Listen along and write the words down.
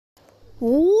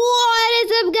What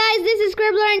is up, guys? This is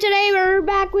Scribbler and today we're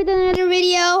back with another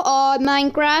video on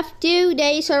Minecraft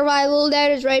 2-day survival.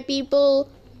 That is right, people.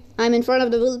 I'm in front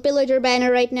of the villager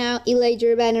banner right now,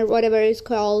 villager banner, whatever it's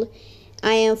called.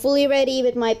 I am fully ready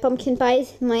with my pumpkin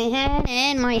pies in my hand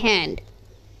and my hand.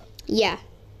 Yeah.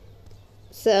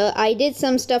 So I did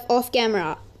some stuff off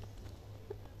camera.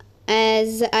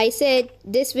 As I said,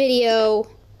 this video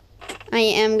I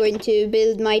am going to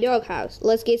build my doghouse.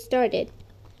 Let's get started.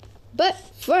 But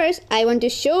first, I want to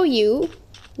show you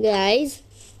guys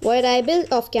what I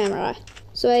built off camera.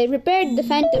 So I repaired the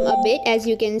phantom a bit, as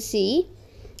you can see.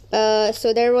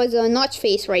 So there was a notch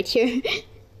face right here.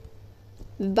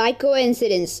 By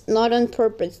coincidence, not on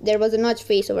purpose. There was a notch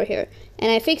face over here.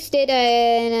 And I fixed it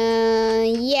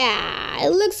and yeah,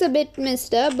 it looks a bit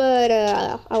messed up, but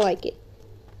I like it.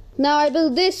 Now I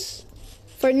built this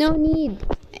for no need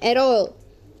at all.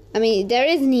 I mean, there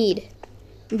is need.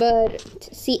 But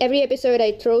see, every episode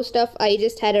I throw stuff, I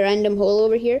just had a random hole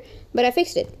over here, but I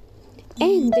fixed it.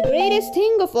 And the greatest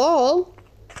thing of all,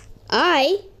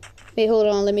 wait, hold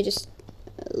on, let me just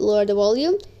lower the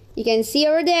volume. You can see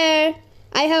over there,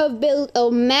 I have built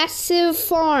a massive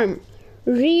farm,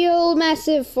 real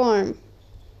massive farm.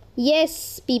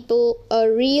 Yes, people, a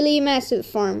really massive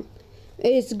farm.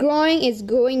 It's growing, it's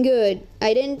going good.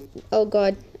 I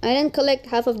didn't collect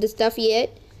half of the stuff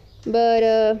yet,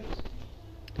 but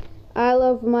I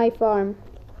love my farm.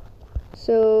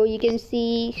 So you can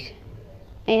see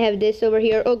I have this over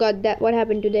here. Oh god, what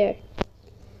happened to there?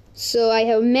 So I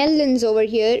have melons over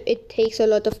here. It takes a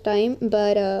lot of time,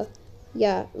 but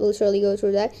yeah, we'll surely go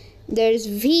through that. There's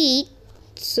wheat.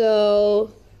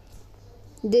 So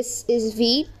this is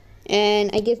wheat, and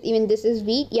I guess even this is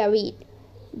wheat. Yeah, wheat.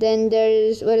 Then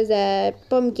there's, what is that?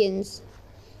 Pumpkins.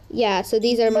 Yeah, so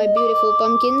these are my beautiful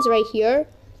pumpkins right here.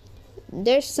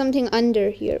 There's something under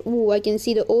here. Ooh, I can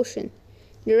see the ocean.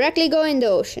 Directly go in the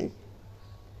ocean.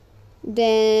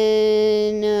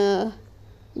 Then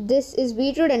this is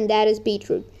beetroot and that is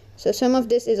beetroot. So some of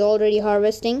this is already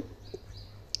harvesting.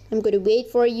 I'm going to wait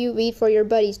for your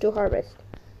buddies to harvest.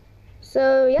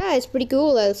 So yeah, it's pretty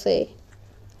cool, I'll say.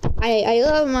 I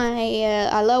love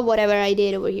I love whatever I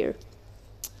did over here.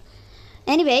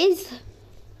 Anyways,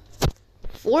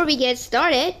 before we get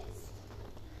started,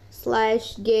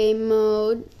 /game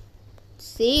mode.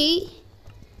 See?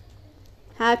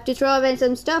 Have to throw away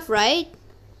some stuff, right?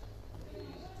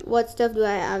 What stuff do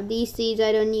I have? These seeds,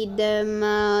 I don't need them.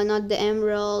 Not the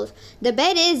emeralds. The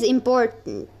bed is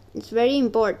important. It's very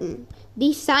important.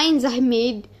 These signs I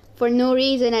made for no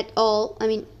reason at all. I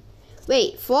mean,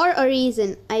 wait, for a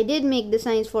reason. I did make the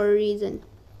signs for a reason.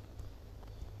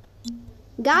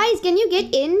 Guys, can you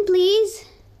get in, please?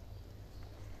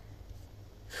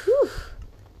 Whew.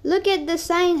 Look at the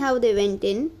sign, how they went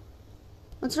in.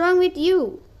 What's wrong with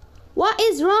you? What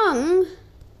is wrong?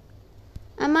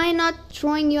 Am I not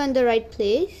throwing you in the right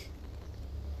place?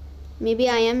 Maybe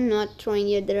I am not throwing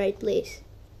you at the right place.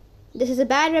 This is a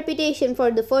bad reputation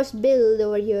for the first build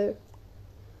over here.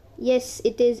 Yes,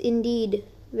 it is indeed.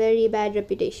 Very bad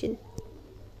reputation.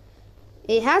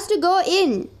 It has to go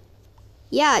in.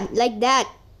 Yeah, like that.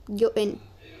 Go in.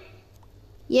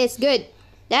 Yes, good.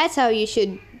 That's how you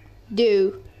should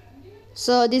do.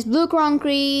 So this blue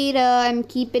concrete, I'm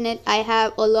keeping it. I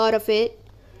have a lot of it.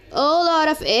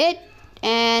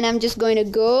 And I'm just going to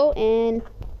go and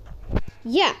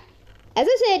yeah. As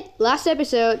I said, last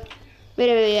episode,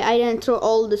 wait, I didn't throw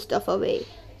all the stuff away.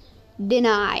 Didn't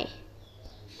I?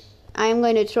 I'm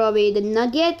going to throw away the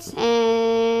nuggets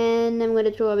and I'm going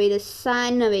to throw away the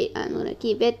sign. No, wait, I'm going to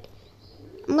keep it.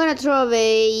 I'm going to throw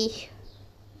away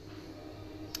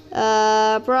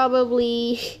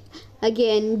probably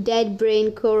again, dead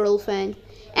brain coral fan.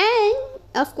 And,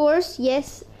 of course,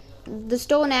 yes, the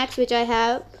stone axe which I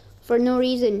have for no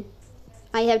reason.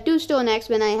 I have 2 stone axe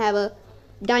when I have a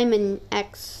diamond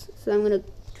axe. So I'm going to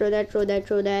throw that,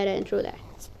 and throw that.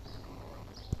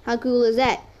 How cool is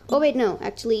that? Oh, wait, no,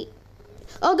 actually.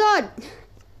 Oh, God!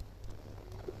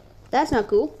 That's not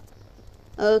cool.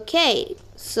 Okay,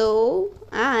 so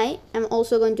I am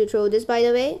also going to throw this, by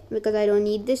the way, because I don't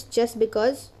need this, just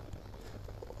because.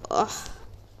 Oh,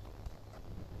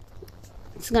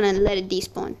 it's gonna let it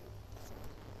despawn.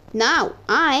 Now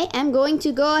I am going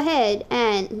to go ahead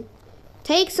and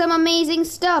take some amazing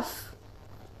stuff.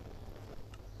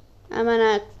 I'm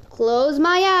gonna close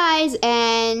my eyes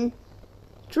and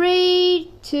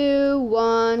 3, 2,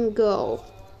 1, go.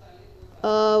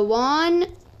 1,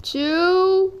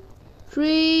 2,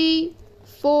 3,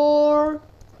 4,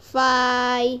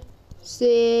 5,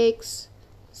 6,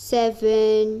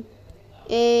 7,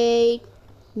 8,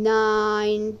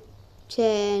 9,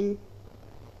 10,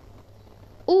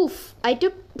 Oof, I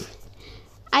took 10.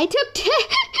 I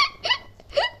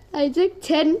took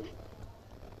 10.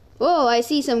 Oh, I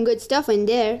see some good stuff in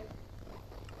there.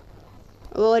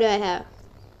 What do I have?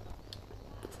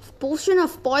 Potion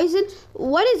of poison?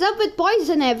 What is up with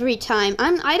poison every time?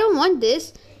 I don't want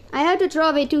this. I have to throw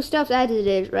away 2 stuff as it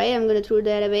is, right? I'm gonna throw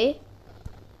that away.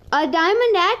 A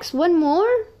diamond axe, 1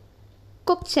 more.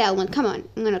 Cooked salmon, come on.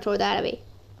 I'm gonna throw that away.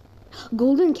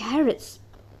 Golden carrots.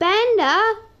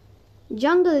 Panda.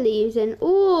 Jungle leaves and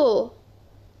oh.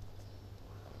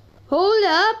 Hold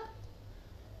up.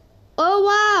 Oh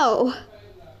wow.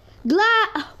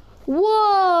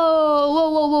 Whoa.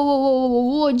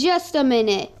 Whoa. Just a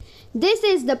minute. This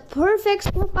is the perfect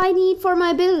stuff I need for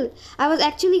my build. I was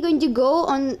actually going to go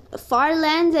on far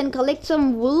lands and collect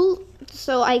some wool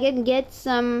so I can get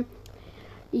some,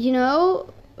 you know,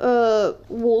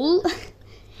 wool.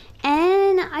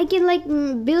 And I can like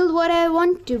build what I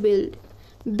want to build.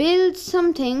 Build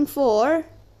something for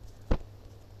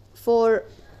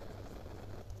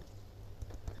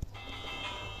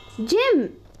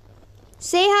Jim.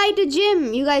 Say hi to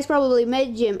Jim. You guys probably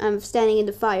met Jim. I'm standing in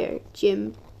the fire.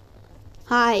 Jim.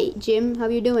 Hi, Jim. How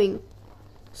you doing?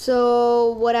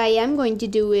 So what I am going to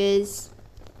do is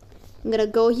I'm gonna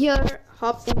go here,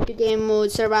 hop into game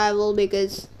mode survival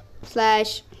because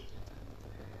slash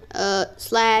oh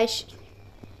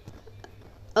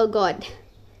god,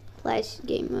 slash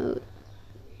game mode.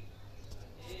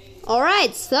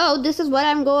 Alright, so this is what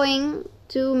I'm going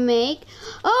to make.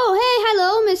 Oh, hey,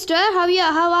 hello, mister.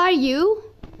 How are you?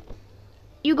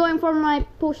 You going for my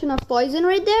potion of poison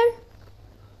right there?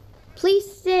 Please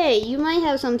say, you might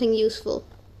have something useful.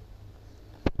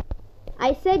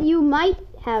 I said you might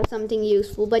have something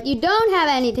useful, but you don't have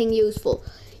anything useful.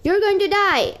 You're going to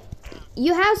die.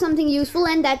 You have something useful,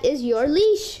 and that is your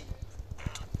leash.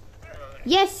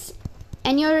 Yes,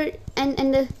 and the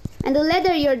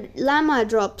leather your llama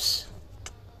drops.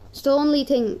 It's the only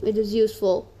thing it is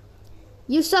useful.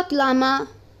 You suck, llama.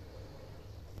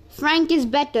 Frank is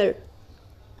better.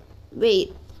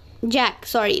 Wait, Jack.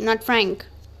 Sorry, not Frank.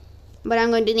 But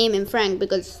I'm going to name him Frank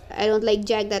because I don't like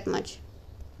Jack that much.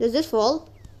 Does this fall?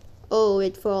 Oh,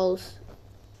 it falls.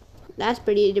 That's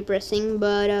pretty depressing,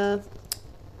 but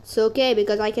it's okay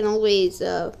because I can always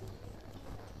do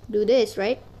this,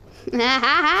 right?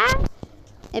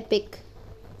 Epic.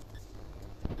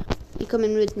 You come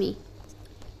in with me.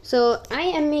 So I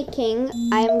am going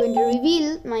to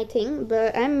reveal my thing,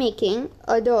 but I'm making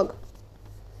a dog.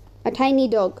 A tiny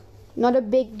dog. Not a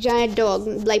big giant dog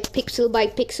like pixel by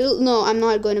pixel. No, I'm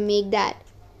not going to make that.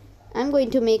 I'm going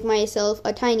to make myself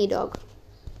a tiny dog.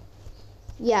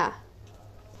 Yeah.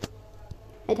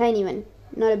 A tiny one,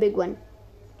 not a big one.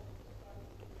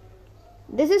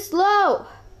 This is slow.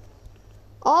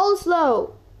 All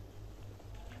slow.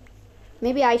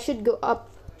 Maybe I should go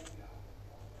up.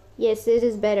 Yes, this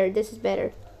is better. This is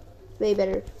better. Way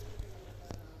better.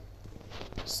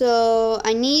 So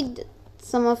I need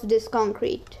some of this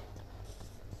concrete.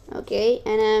 Okay,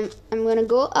 and I'm gonna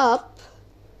go up,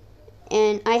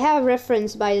 and I have a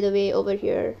reference, by the way, over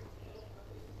here.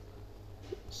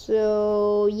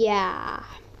 So yeah,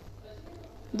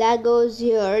 that goes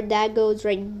here, that goes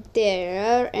right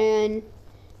there, and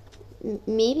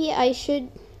maybe I should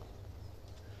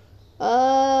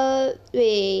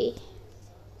wait.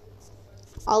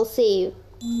 I'll save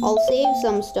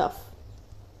some stuff.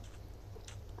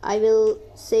 I will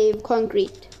save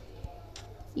concrete.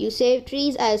 You save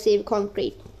trees, I'll save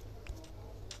concrete.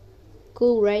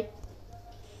 Cool, right?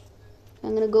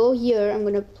 I'm gonna go here. I'm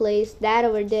gonna place that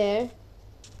over there.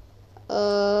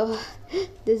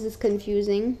 This is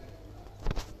confusing.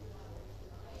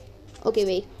 Okay,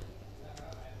 wait.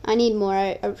 I need more.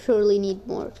 I surely need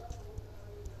more.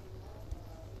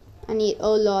 I need a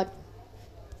lot.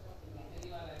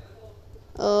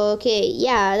 Okay,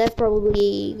 yeah, that's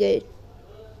probably good.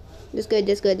 That's good.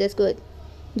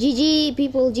 GG,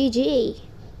 people, GG.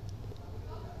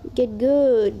 Get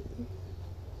good.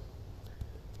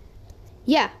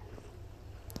 Yeah.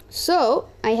 So,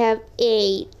 I have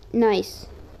 8. Nice.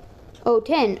 Oh,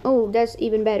 10. Oh, that's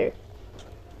even better.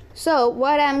 So,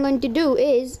 what I'm going to do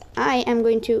is, I am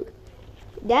going to...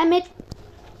 Damn it.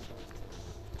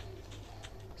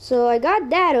 So, I got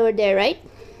that over there, right?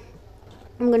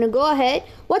 I'm going to go ahead.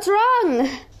 What's wrong?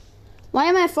 Why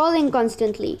am I falling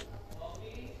constantly?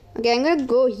 Okay, I'm gonna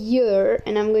go here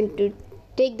and I'm going to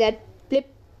take that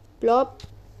flip, plop,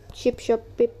 ship, shop,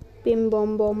 pip, bim,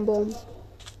 bom, bom, bom.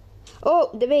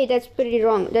 Oh, wait, that's pretty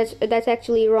wrong. That's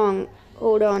actually wrong.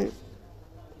 Hold on.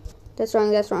 That's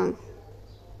wrong.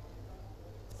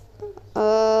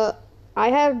 I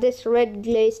have this red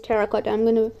glazed terracotta. I'm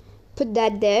gonna put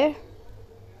that there.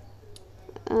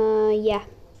 Yeah.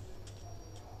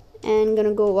 And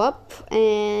gonna go up,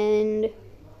 and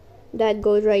that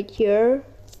goes right here.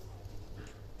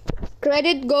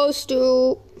 Credit goes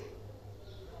to,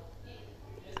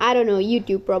 I don't know,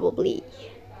 YouTube probably,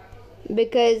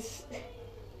 because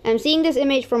I'm seeing this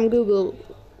image from Google.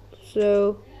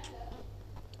 So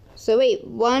wait,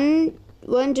 one,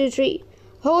 two, three.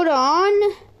 Hold on.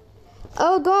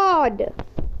 Oh God,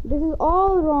 this is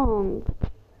all wrong.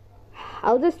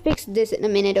 I'll just fix this in a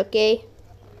minute, okay?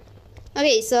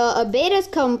 Okay, so a beta is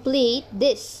complete.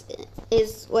 This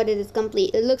is what it is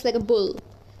complete. It looks like a bull,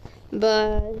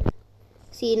 but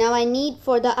see, now I need,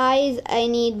 for the eyes, I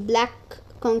need black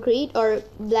concrete or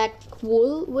black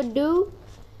wool would do.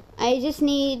 I just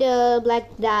need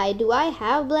black dye. Do I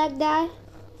have black dye?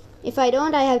 If I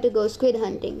don't, I have to go squid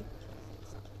hunting.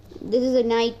 This is a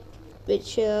night,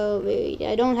 which wait,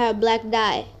 I don't have black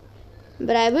dye,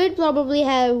 but I would probably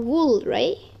have wool,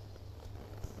 right?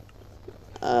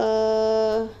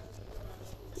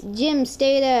 Jim,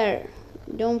 stay there.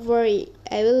 Don't worry,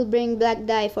 I will bring black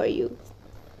dye for you.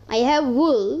 I have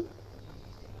wool,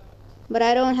 but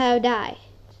I don't have dye.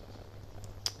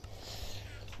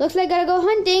 Looks like I gotta go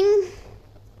hunting.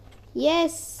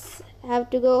 Yes, I have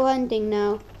to go hunting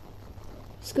now.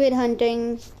 Squid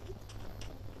hunting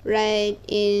right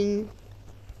in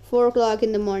 4 o'clock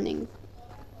in the morning.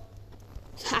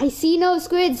 I see no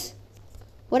squids.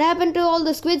 What happened to all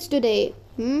the squids today?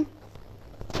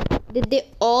 Did they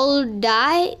all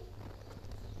die?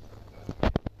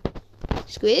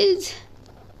 Squids?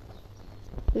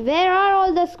 Where are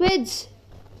all the squids?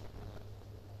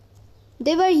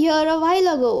 They were here a while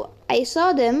ago. I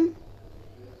saw them.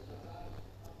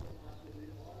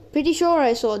 Pretty sure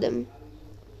I saw them.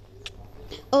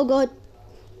 Oh God.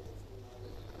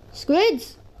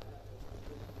 Squids?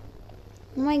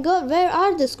 Oh my God, where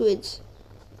are the squids?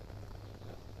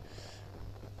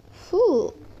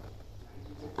 Whew.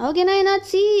 How can I not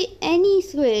see any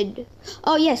squid?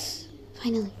 Oh yes,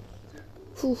 finally.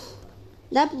 Whew.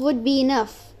 That would be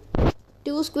enough.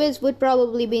 2 squids would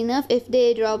probably be enough if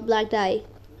they drop black dye.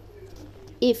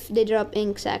 If they drop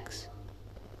ink sacs.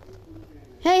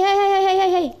 Hey.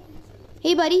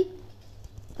 Hey buddy.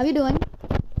 How you doing?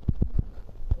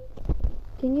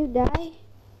 Can you die?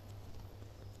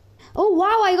 Oh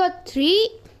wow, I got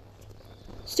 3.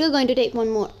 Still going to take 1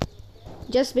 more.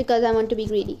 Just because I want to be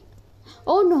greedy.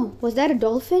 Oh no, was that a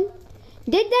dolphin?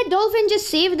 Did that dolphin just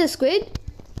save the squid?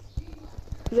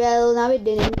 Well, now it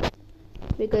didn't.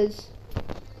 Because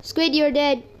squid, you're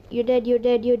dead. You're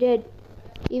dead.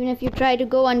 Even if you try to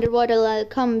go underwater, I'll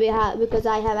come because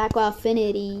I have aqua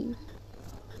affinity.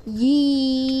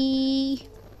 Yee.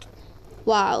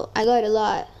 Wow, I got a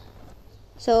lot.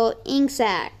 So, ink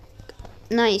sac.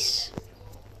 Nice.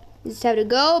 Just have to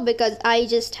go because I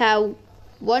just have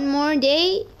 1 more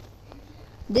day.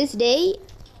 This day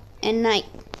and night.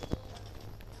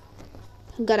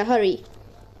 Gotta hurry,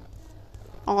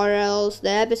 or else the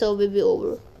episode will be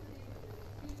over.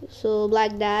 So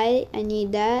black dye, I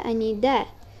need that.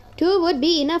 2 would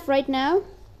be enough right now.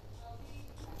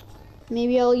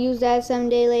 Maybe I'll use that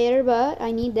someday later, but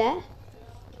I need that.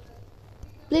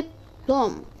 Blip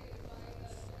plum.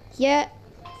 Yeah,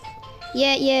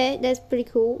 that's pretty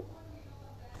cool.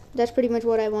 That's pretty much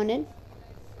what I wanted.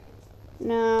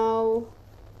 Now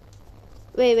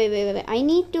wait. I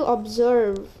need to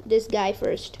observe this guy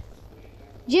first.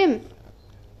 Jim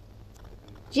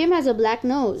has a black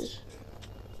nose.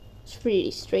 It's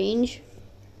pretty strange.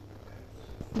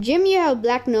 Jim, you have a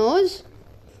black nose,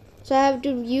 so I have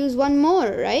to use 1 more,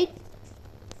 right?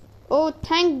 Oh,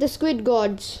 thank the squid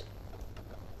gods.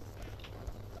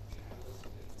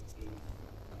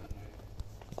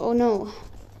 Oh no,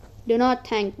 do not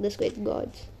thank the squid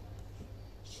gods.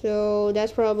 So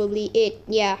that's probably it.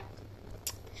 Yeah.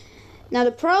 Now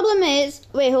the problem is,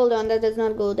 wait, hold on, that does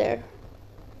not go there.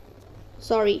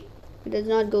 Sorry, it does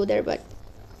not go there, but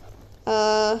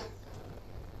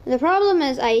the problem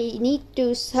is I need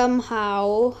to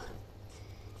somehow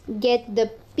get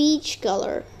the peach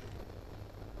color.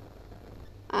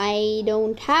 I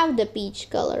don't have the peach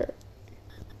color.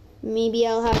 Maybe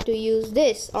I'll have to use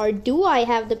this, or do I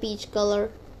have the peach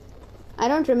color? I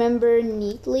don't remember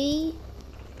neatly.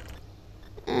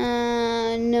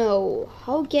 No.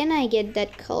 How can I get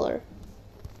that color?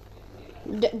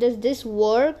 Does this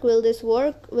work? Will this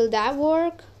work? Will that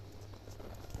work?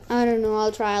 I don't know.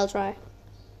 I'll try.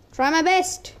 Try my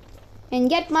best and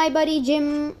get my buddy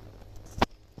Jim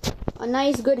a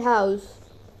nice good house.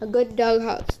 A good dog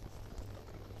house.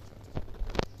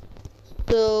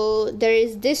 So there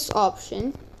is this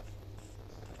option.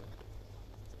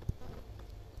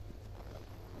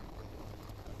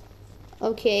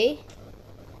 Okay.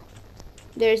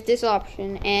 there's this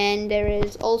option, and there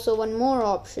is also one more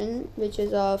option, which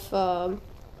is of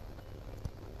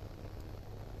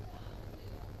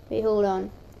wait, hold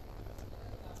on.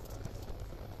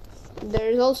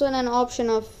 There's also an option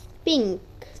of pink,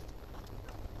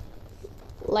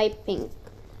 light pink.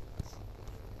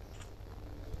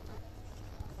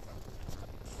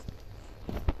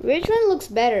 Which one looks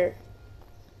better?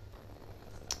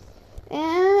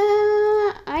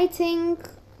 I think.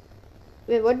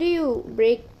 Wait, what do you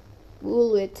break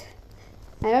wool with?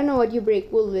 I don't know what you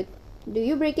break wool with. Do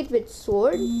you break it with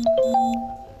sword?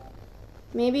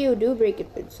 Maybe you do break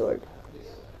it with sword.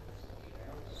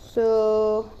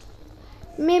 So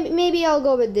maybe I'll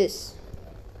go with this.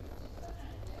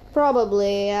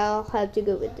 Probably I'll have to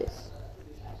go with this.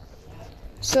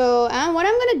 So what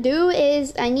I'm gonna do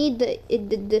is I need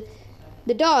the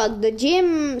dog, the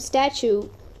Jim statue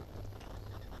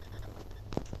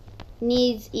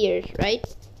needs ears, right?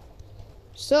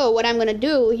 So what I'm gonna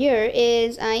do here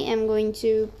is I am going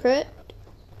to put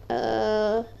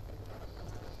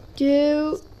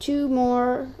two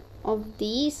more of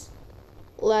these,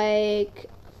 like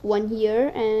one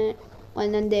here and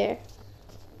one on there.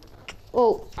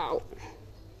 Oh, ow.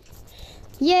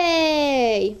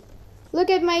 Yay! Look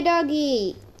at my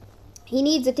doggy. He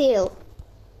needs a tail.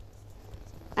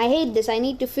 I hate this. I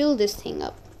need to fill this thing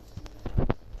up.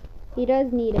 He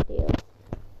does need a tail.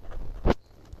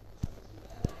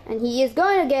 And he is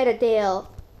going to get a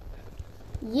tail.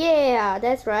 Yeah,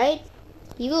 that's right.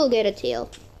 He will get a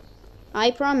tail.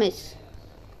 I promise.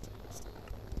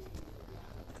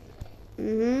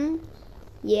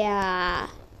 Yeah.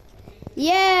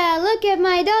 Yeah, look at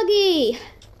my doggy.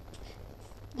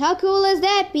 How cool is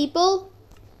that, people?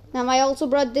 Now I also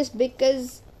brought this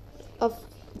because of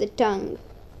the tongue.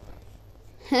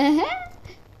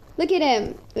 Look at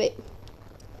him. Wait.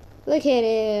 Look at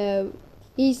him.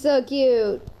 He's so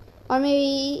cute. Or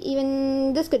maybe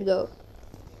even this could go.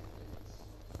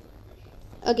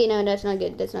 Okay, no, that's not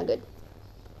good. That's not good.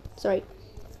 Sorry.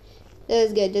 This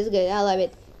is good. This is good. I love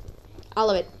it. I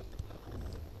love it.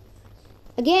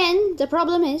 Again, the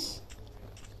problem is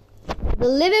the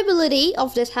livability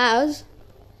of this house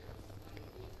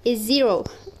is 0.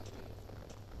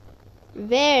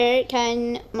 Where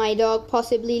can my dog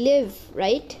possibly live,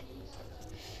 right?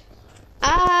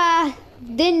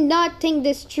 Did not think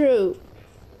this through.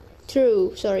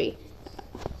 Sorry.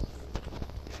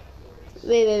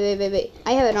 Wait.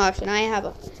 I have an option. I have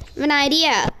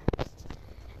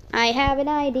an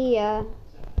idea.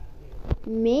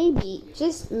 Maybe,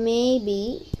 just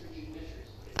maybe,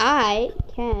 I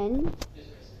can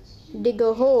dig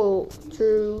a hole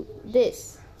through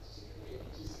this.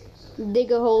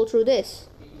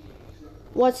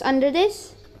 What's under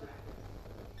this?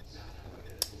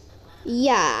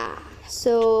 Yeah,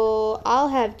 so I'll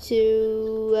have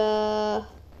to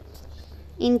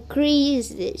increase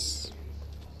this.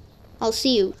 I'll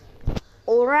see you.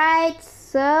 Alright,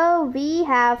 so we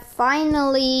have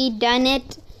finally done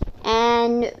it,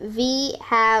 and we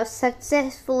have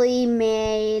successfully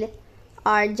made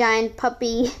our giant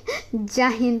puppy.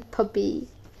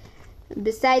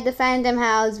 Beside the phantom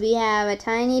house, we have a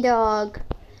tiny dog.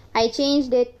 I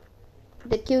changed it.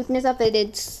 The cuteness of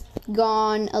it's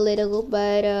gone a little,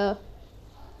 but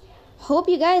hope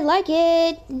you guys like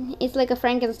it. It's like a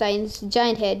Frankenstein's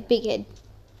giant head, big head,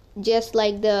 just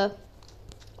like the,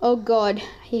 oh god,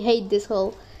 I hate this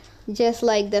hole, just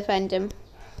like the phantom.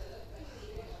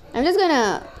 I'm just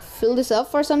gonna fill this up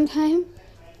for some time.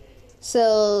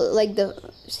 So like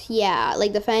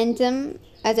the phantom,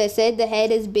 as I said, the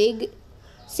head is big.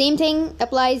 Same thing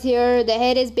applies here. The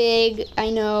head is big, I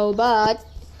know, but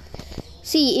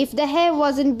see, if the head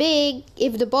wasn't big,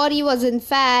 if the body wasn't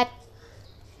fat,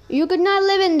 you could not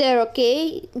live in there,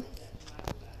 okay?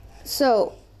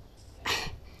 So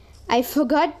I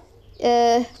forgot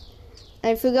to,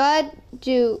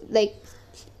 like,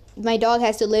 my dog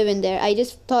has to live in there. I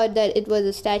just thought that it was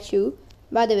a statue.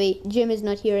 By the way, Jim is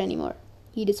not here anymore.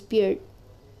 He disappeared.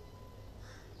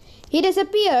 He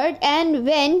disappeared and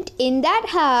went in that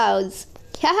house.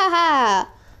 Ha ha ha.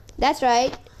 That's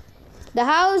right. The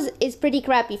house is pretty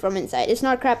crappy from inside. It's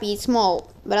not crappy, it's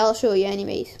small. But I'll show you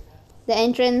anyways. The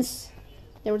entrance,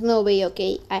 there was no way,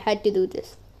 okay? I had to do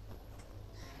this.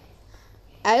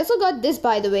 I also got this,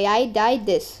 by the way. I dyed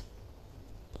this.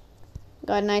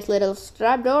 Got a nice little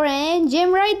strap door, and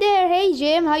Jim right there. Hey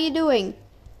Jim, how you doing?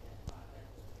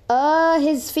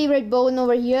 His favorite bone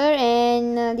over here,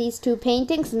 and these two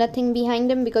paintings. Nothing behind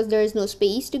them because there is no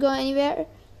space to go anywhere.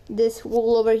 This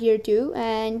wall over here too,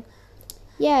 and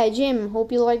yeah, Jim,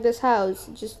 hope you like this house.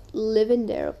 Just live in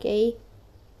there, okay?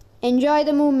 Enjoy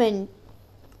the moment.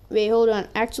 Wait, hold on.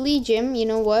 Actually, Jim, you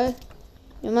know what?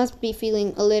 You must be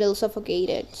feeling a little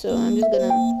suffocated. So I'm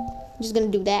just gonna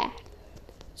do that.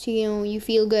 So you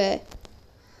feel good.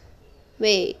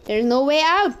 Wait, there's no way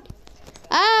out.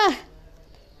 Ah!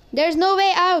 There's no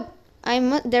way out.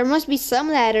 There must be some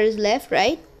ladders left,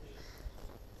 right?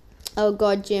 Oh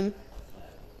god, Jim.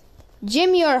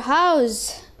 Jim, your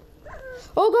house.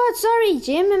 Oh god, sorry,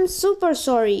 Jim. I'm super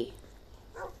sorry.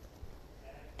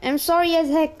 I'm sorry as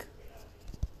heck.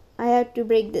 I had to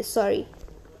break this, sorry.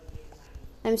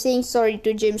 I'm saying sorry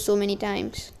to Jim so many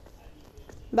times.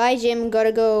 Bye, Jim.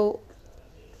 Gotta go.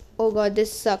 Oh god,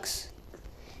 this sucks.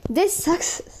 This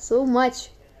sucks so much.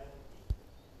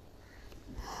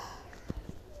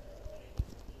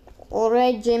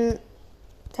 Alright, Jim.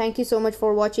 Thank you so much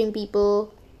for watching,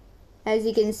 people. As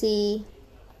you can see.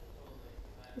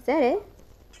 Is that it?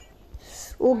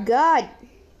 Oh god.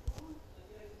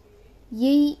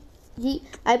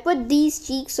 I put these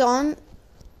cheeks on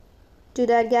to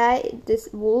that guy, this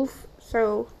wolf.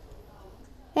 So,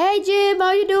 hey Jim,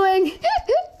 how you doing?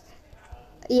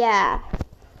 Yeah.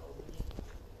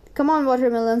 Come on,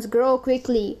 watermelons, grow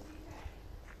quickly.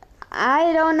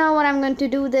 I don't know what I'm going to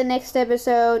do the next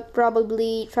episode.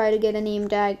 Probably try to get a name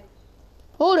tag.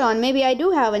 Hold on, maybe I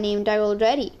do have a name tag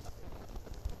already.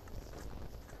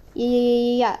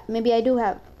 Yeah, maybe I do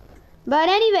have. But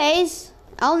anyways,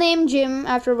 I'll name Jim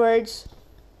afterwards.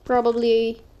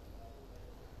 Probably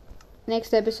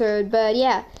next episode. But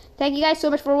yeah, thank you guys so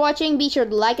much for watching. Be sure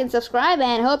to like and subscribe,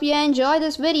 and hope you enjoy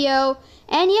this video.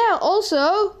 And yeah,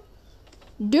 also,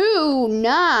 do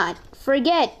not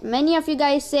forget, many of you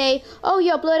guys say, oh,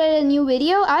 you uploaded a new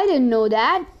video. I didn't know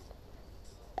that.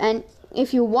 And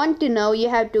if you want to know, you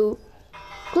have to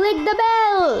click the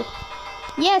bell.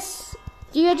 Yes,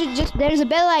 you have to there's a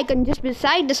bell icon just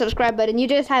beside the subscribe button. You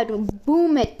just have to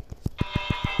boom it.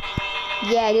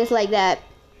 Yeah, just like that.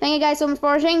 Thank you guys so much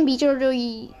for watching. Be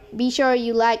sure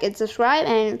you like and subscribe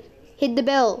and hit the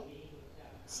bell.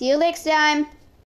 See you next time.